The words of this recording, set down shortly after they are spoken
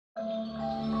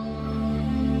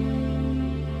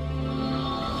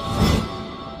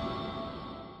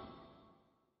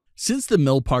Since the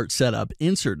mill part setup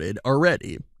inserted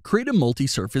already, create a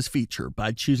multi-surface feature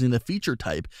by choosing the feature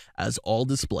type as all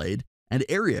displayed and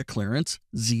area clearance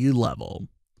Z level,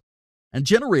 and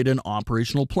generate an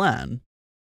operational plan.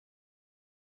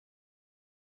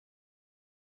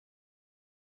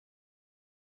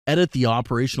 Edit the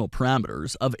operational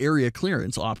parameters of area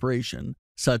clearance operation,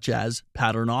 such as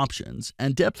pattern options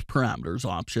and depth parameters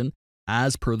option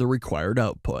as per the required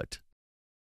output.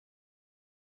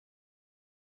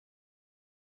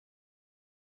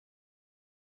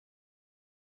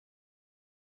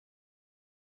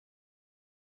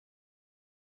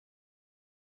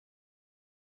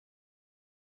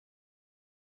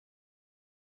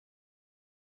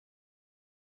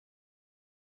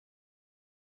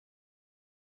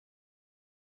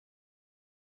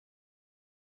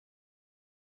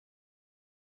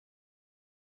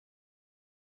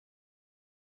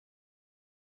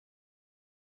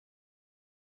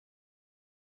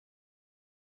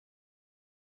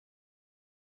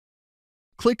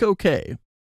 Click OK.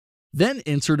 Then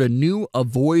insert a new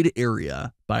avoid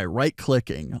area by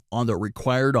right-clicking on the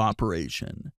required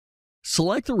operation.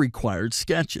 Select the required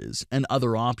sketches and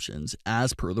other options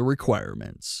as per the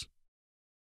requirements.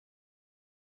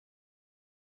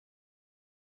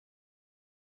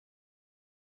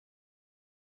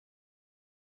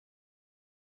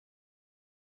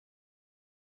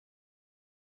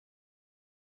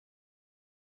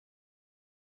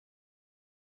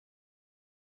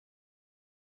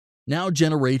 Now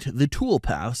generate the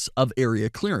toolpaths of area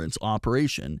clearance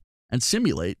operation and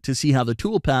simulate to see how the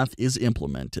toolpath is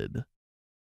implemented.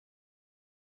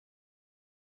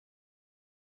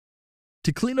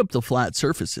 To clean up the flat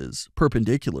surfaces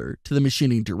perpendicular to the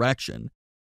machining direction,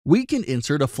 we can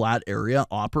insert a flat area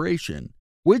operation,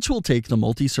 which will take the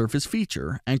multi-surface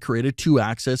feature and create a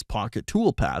 2-axis pocket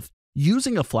toolpath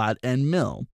using a flat end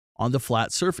mill on the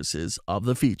flat surfaces of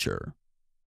the feature.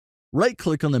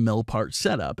 Right-click on the mill part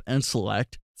setup and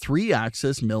select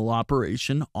 3-axis mill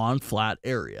operation on flat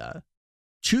area.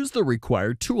 Choose the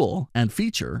required tool and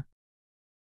feature.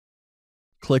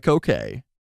 Click OK.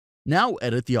 Now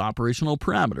edit the operational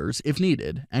parameters if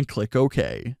needed and click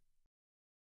OK.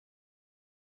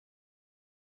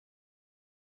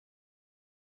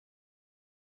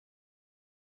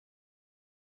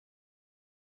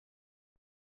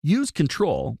 Use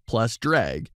Ctrl plus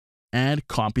drag and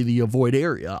copy the avoid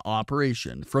area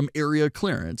operation from area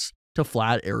clearance to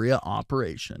flat area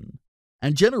operation,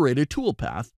 and generate a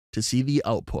toolpath to see the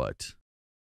output.